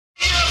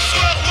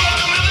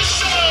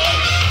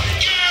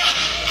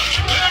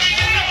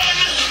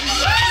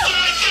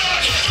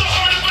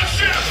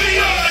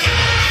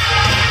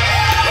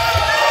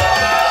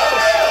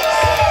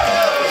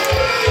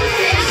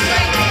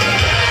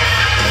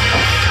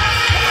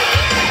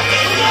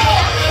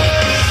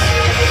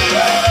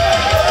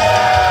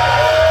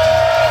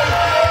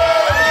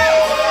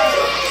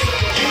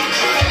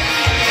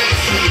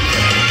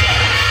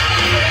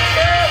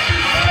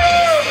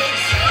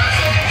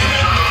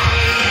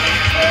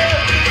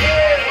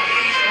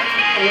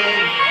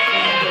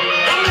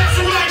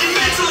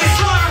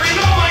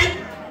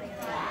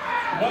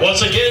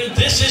Once again,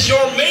 this is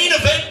your main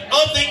event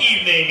of the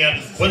evening.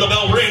 When the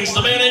bell rings,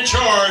 the man in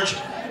charge,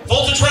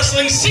 Voltage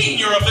Wrestling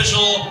Senior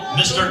Official,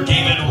 Mr.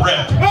 David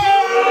Rep.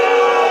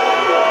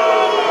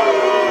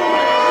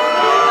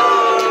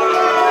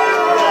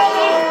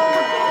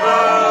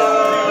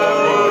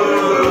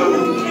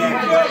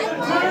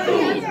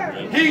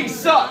 He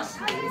sucks!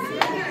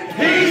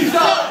 He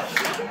sucks!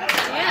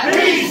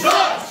 He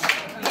sucks!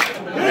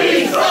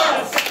 He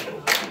sucks!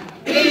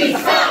 He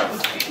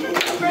sucks!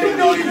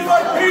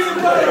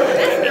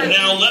 And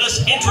now let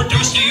us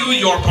introduce to you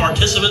your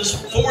participants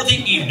for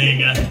the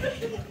evening.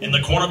 In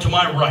the corner to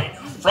my right,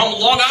 from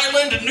Long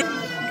Island, New York.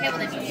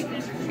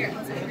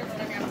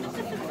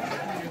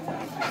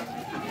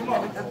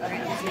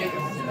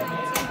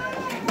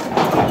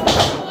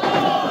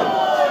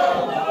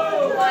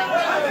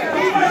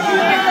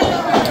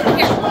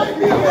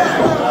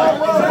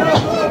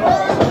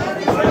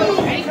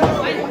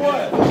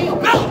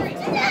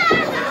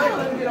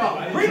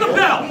 Ring the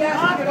bell!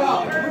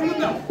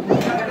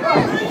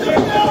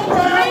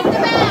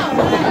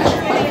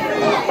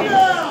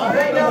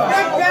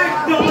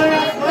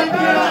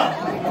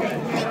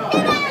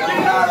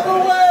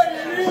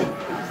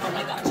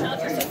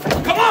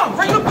 Come on,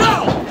 ring the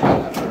bell!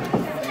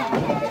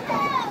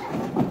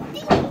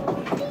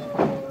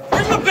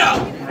 Ring the bell!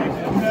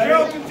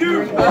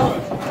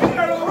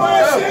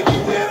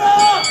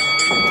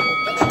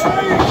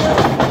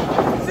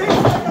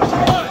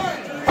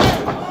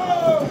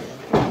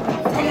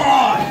 Come on!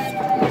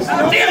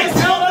 Damn it!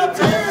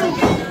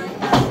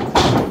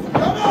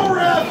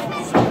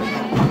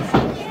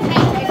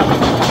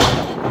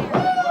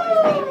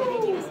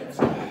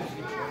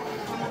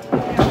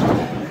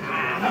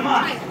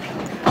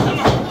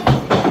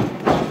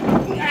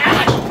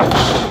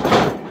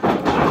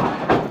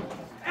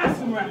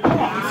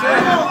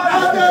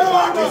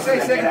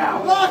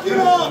 Lock it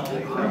up!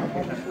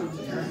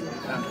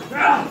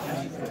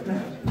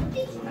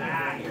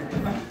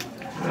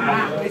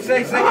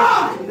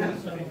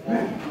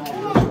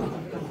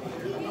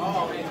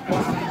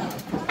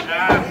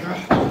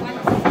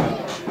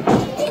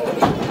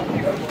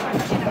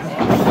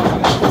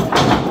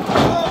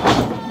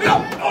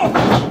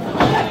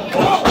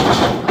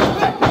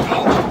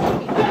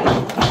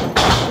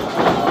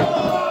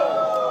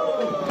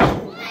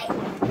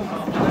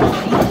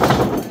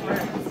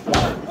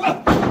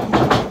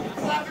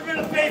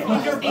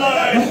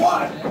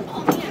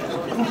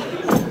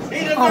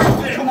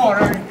 Come on,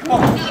 Ernie. Come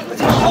on.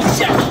 Oh,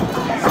 shit!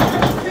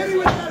 Hit him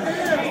with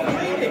that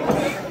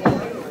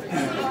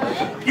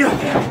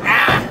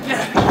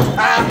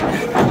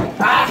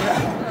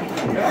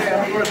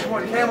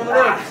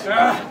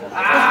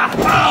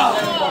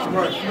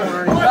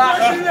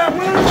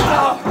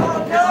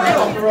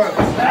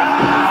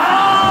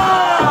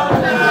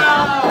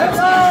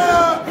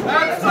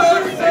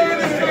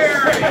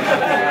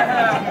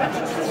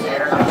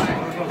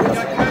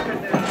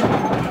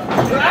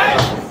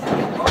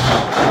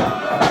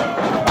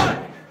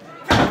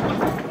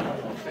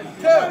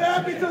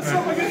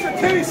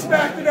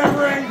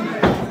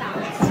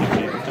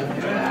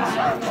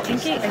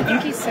I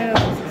think he said it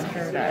was his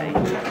paradise.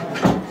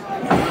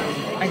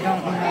 I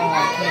don't know.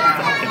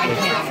 I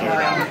can't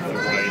figure out.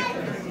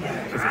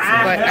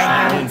 But I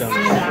haven't seen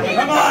it.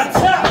 Come on,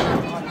 stop!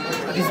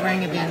 He's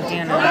wearing a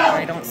bandana, but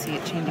I don't see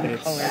it changing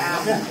colors.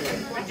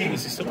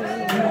 Is he still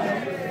wearing it?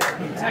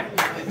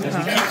 Because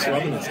he keeps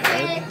rubbing his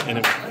head and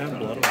it has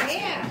blood on his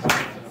head.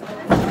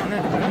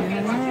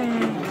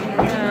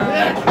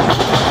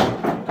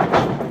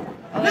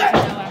 I'll let you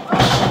know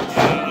after.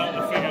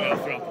 I'll figure it out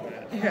throughout the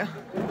match. Yeah.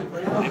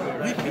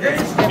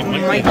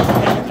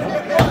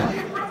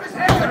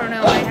 I don't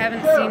know. I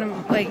haven't seen him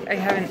I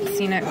haven't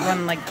seen it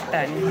run like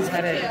that. And he's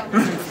had it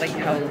since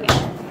Halloween.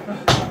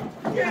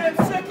 Get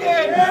him, sick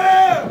it!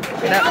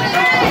 Hit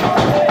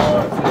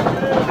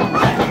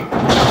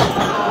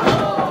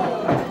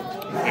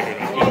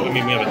I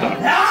mean, we have a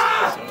doctor.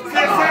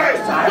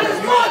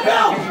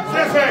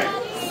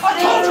 I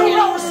told you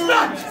about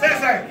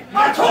respect! I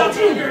told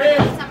you!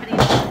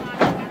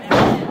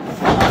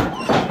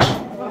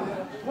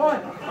 What?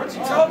 What'd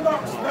you tell him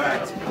about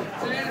respect?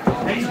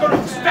 And he's gonna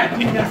respect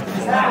me after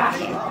this match.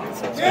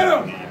 Get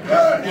him!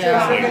 Good!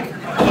 Yeah.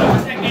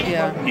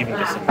 Even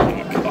just something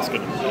that's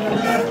good. As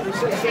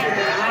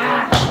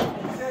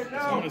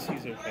long as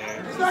he's okay.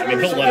 I mean,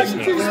 he'll let us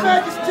know.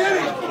 Smack his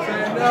titty!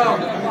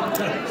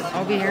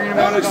 I'll be hearing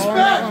about it all on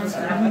that one.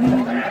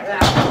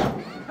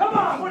 Come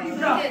on, what do you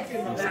got?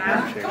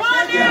 Come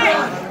on,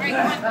 Ernie!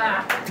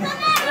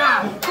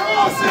 Come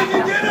on,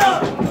 Sicend, get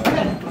up!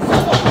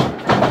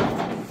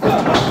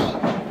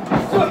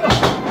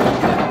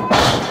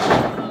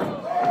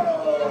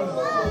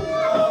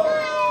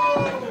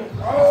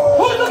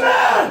 Who's the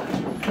man?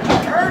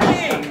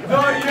 Ernie!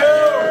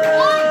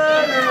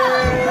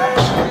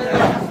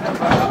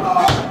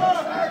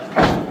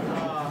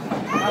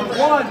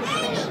 One.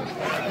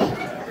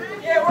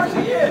 Yeah, where's he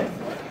in?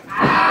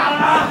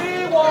 He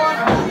won.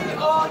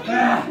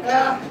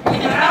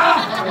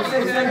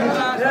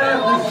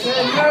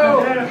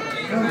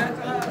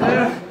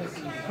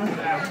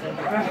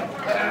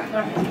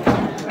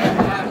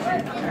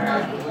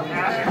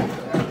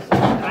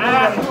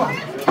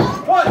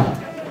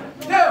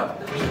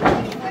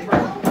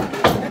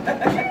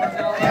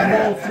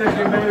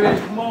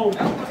 Come on.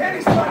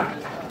 Teddy spot.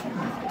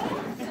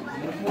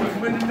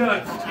 Win the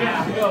nuts.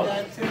 Yeah, go.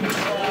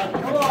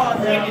 Come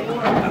on, man.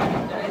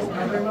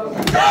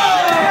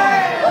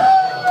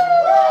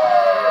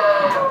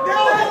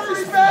 They'll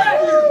respect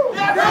you.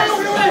 They'll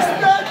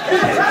respect you.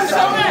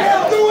 Somebody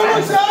else doing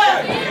what's that?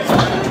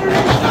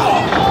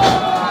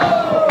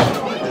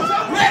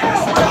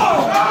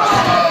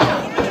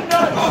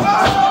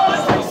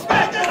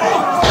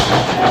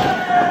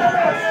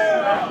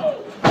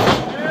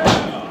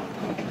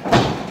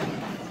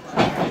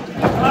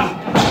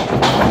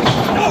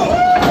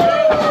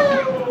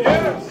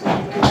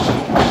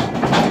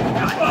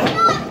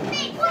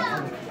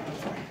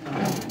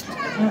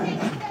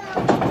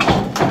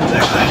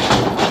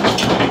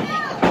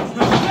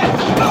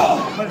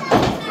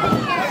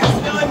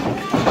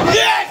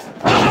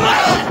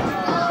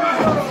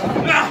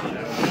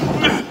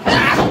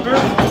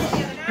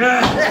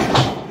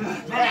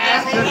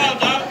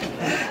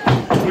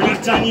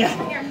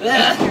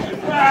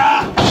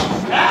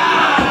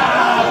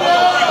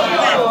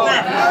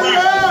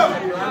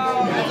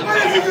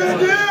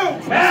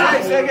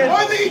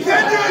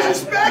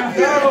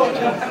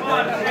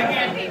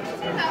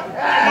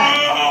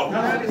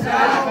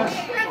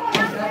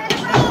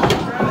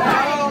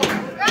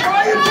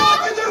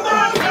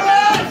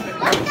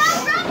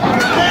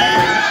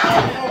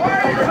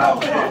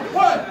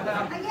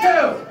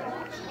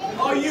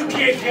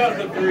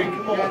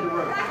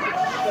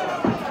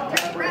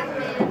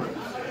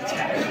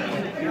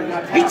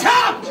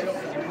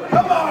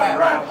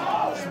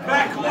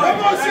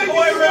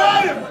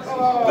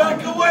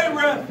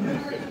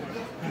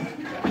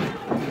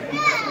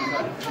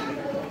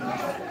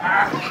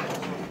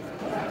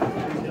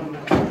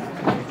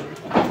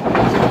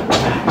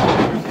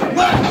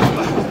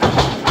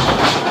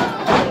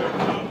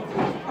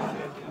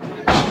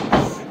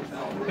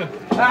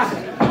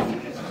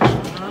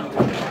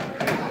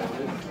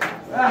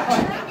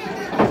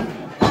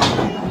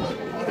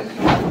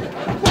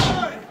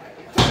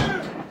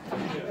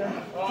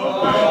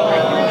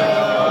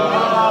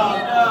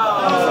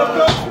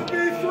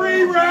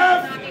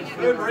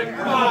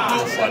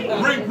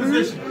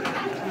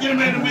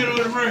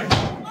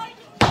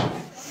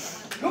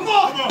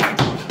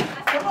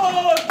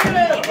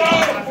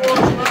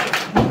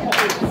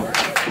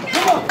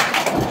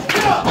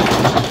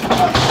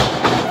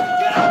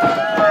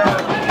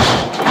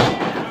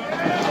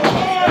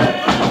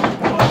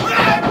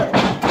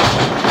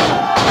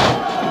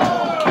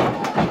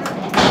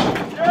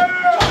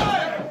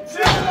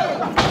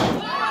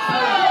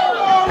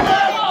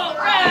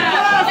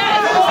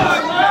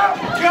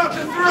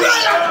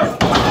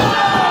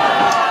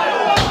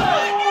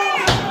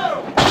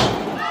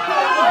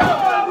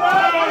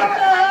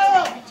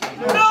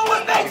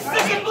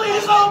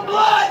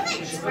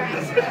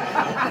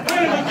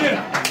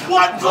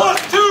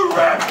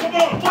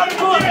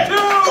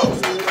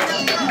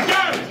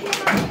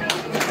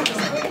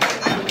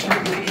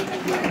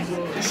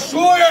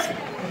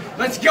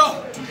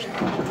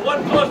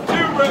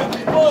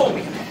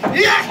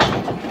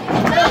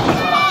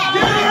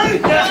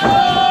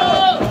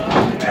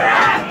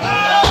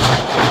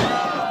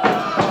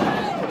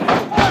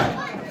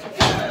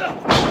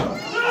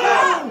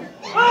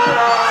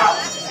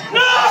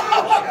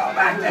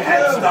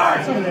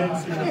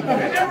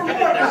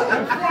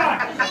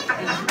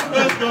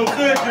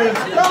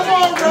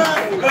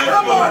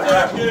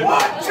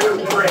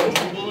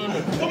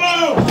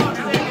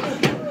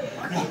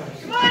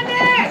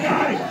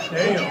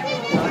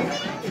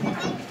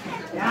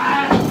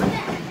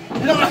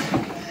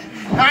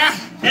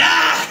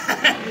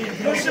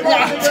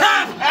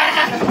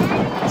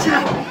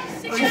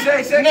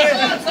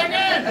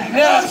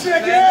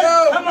 Second.